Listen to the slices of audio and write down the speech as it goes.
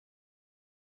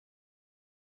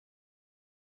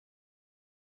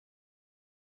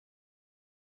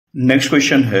Next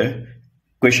question है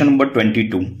question number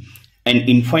 22. An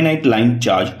infinite line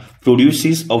charge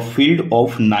produces a field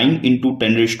of 9 into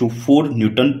 10 raised to 4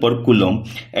 Newton per coulomb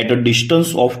at a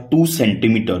distance of 2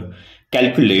 centimeter.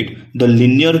 Calculate the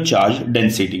linear charge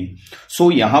density.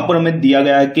 So यहां पर हमें दिया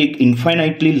गया है कि एक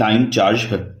infinitely line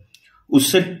charge है,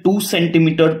 उससे 2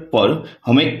 सेंटीमीटर पर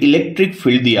हमें इलेक्ट्रिक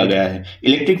फील्ड दिया गया है.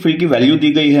 इलेक्ट्रिक फील्ड की वैल्यू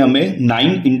दी गई है हमें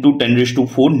 9 इंटू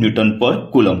 10⁴ न्यूटन पर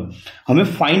कूलम. हमें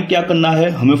फाइंड क्या करना है?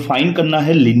 हमें फाइंड करना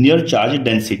है linear charge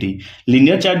density.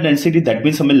 Linear charge density that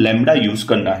means हमें लैम्डा यूज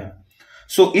करना है.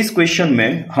 सो इस क्वेश्चन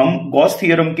में हम गॉस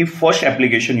थ्योरम की फर्स्ट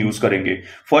एप्लीकेशन यूज करेंगे.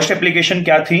 फर्स्ट एप्लीकेशन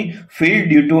क्या थी? Field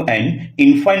due to N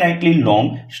infinitely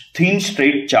long thin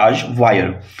straight charge wire.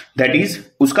 That is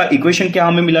उसका इक्वेशन क्या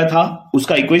हमें मिला था?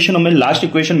 उसका इक्वेशन हमें लास्ट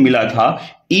इक्वेशन मिला था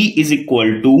E is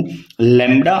equal to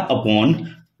lambda upon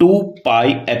 2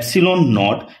 pi epsilon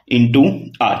not into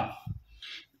are.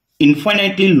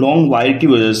 Infinitely long wire की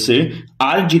वजह से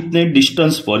आर जितने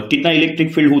डिस्टेंस पर कितना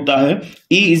इलेक्ट्रिक फील्ड होता है?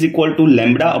 E is equal to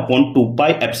lambda upon 2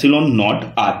 pi epsilon not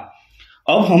are.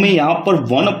 अब हमें यहां पर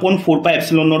 1/4 पाई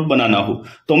एप्सिलॉन नॉट बनाना हो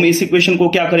तो हम इस इक्वेशन को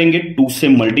क्या करेंगे? 2 से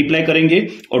मल्टीप्लाई करेंगे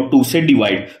और 2 से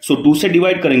डिवाइड. सो 2 से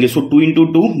डिवाइड करेंगे, सो 2 into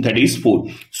 2 that is 4.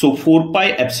 So 4 pi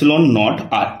epsilon not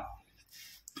are.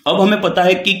 अब हमें पता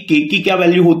है कि K की क्या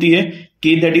वैल्यू होती है?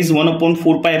 K that is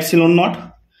 1/4 pi epsilon not.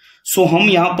 सो हम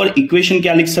यहां पर इक्वेशन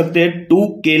क्या लिख सकते हैं?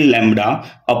 2K lambda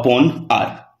upon are.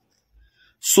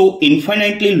 So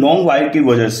infinitely long wire की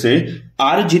वजह से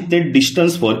आर जितने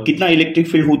डिस्टेंस पर कितना इलेक्ट्रिक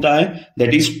फील्ड होता है?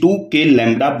 That is 2K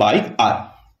lambda by are.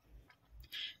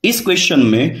 इस क्वेश्चन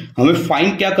में हमें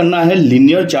फाइंड क्या करना है?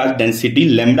 Linear charge density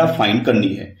lambda find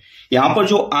करनी है. यहां पर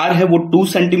जो आर है वो 2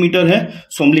 सेंटीमीटर है,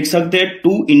 सो हम लिख सकते हैं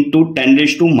 2 इंटू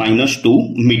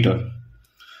 10⁻² मीटर.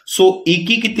 सो E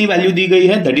की कितनी वैल्यू दी गई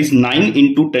है? That is 9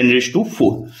 into 10⁴.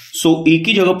 So E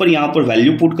की जगह पर यहां पर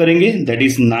वैल्यू पुट करेंगे, दैट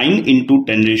इज 9 इंटू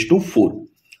 10⁴.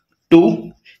 2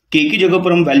 K की जगह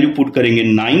पर हम वैल्यू पुट करेंगे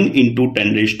 9 इंटू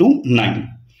 10⁹.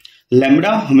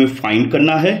 लैम्डा हमें फाइंड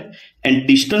करना है एंड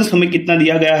डिस्टेंस हमें कितना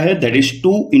दिया गया है? That is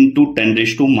 2 into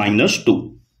 10⁻².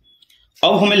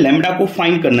 अब हमें लैम्डा को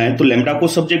फाइंड करना है तो लैम्डा को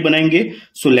सब्जेक्ट बनाएंगे.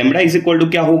 सो लैम्डा इज इक्वल टू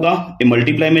क्या होगा? ये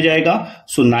मल्टीप्लाई में जाएगा.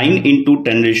 सो 9 इंटू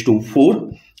 10⁴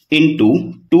 इंटू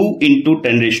 2 इंटू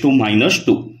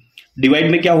 10⁻². डिवाइड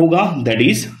में क्या होगा? That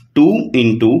is 2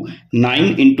 into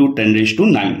 9 into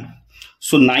 10⁹.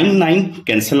 So 9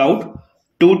 cancel out,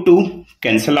 2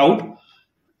 cancel out.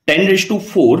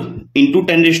 10⁴ into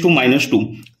 10⁻²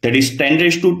 that is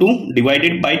 10⁻²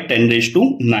 divided by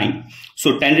 10⁹.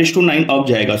 सो 10⁹ अब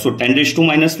जाएगा. सो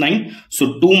 10⁻⁹. सो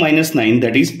 2 - 9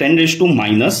 that is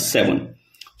 10⁻⁷.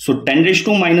 So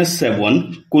 10⁻⁷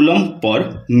 coulomb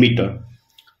per metre.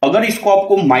 अगर इसको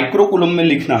आपको माइक्रो कूलम में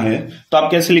लिखना है तो आप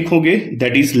कैसे लिखोगे?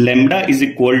 That is lambda is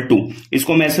equal to,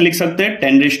 इसको हम ऐसे लिख सकते हैं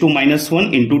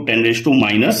 10⁻⁻1 इंटू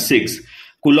 10⁻⁻6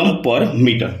 कूलम पर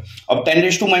मीटर. अब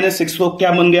 10⁻⁻6 तो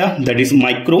क्या बन गया? That is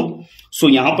micro. सो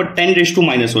यहां पर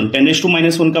 10⁻⁻1,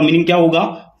 10⁻⁻1 का मीनिंग क्या होगा?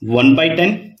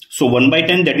 1/10. सो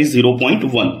 1/10 that is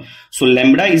 0.1. So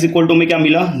lambda is equal to में क्या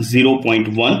मिला?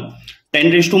 0.1.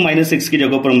 10⁻⁻6 की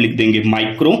जगह पर हम लिख देंगे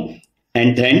micro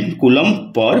and then coulomb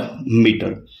per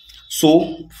metre. So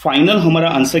final हमारा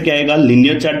आंसर क्या आएगा?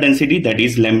 Linear charge density that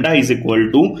is lambda is equal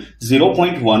to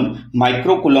 0.1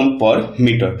 micro coulomb per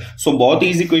metre. सो बहुत ही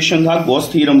इजी क्वेश्चन था. गॉस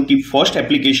थ्योरम की फर्स्ट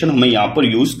एप्लीकेशन हमें यहां पर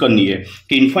यूज करनी है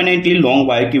कि इनफाइनाइटली लॉन्ग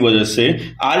वायर की वजह से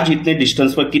आर जितने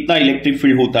डिस्टेंस पर कितना इलेक्ट्रिक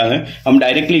फील्ड होता है. हम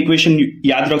डायरेक्टली इक्वेशन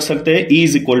याद रख सकते हैं E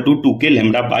is equal to 2K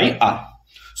lambda by are.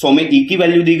 सो हमें E की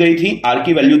वैल्यू दी गई थी, R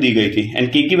की वैल्यू दी गई थी एंड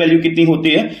K की वैल्यू कितनी होती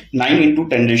है? 9 इंटू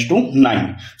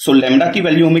 10⁹. सो लैम्डा की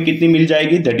वैल्यू हमें कितनी मिल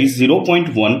जाएगी? That is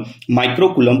 0.1 micro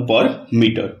coulomb per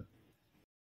metre.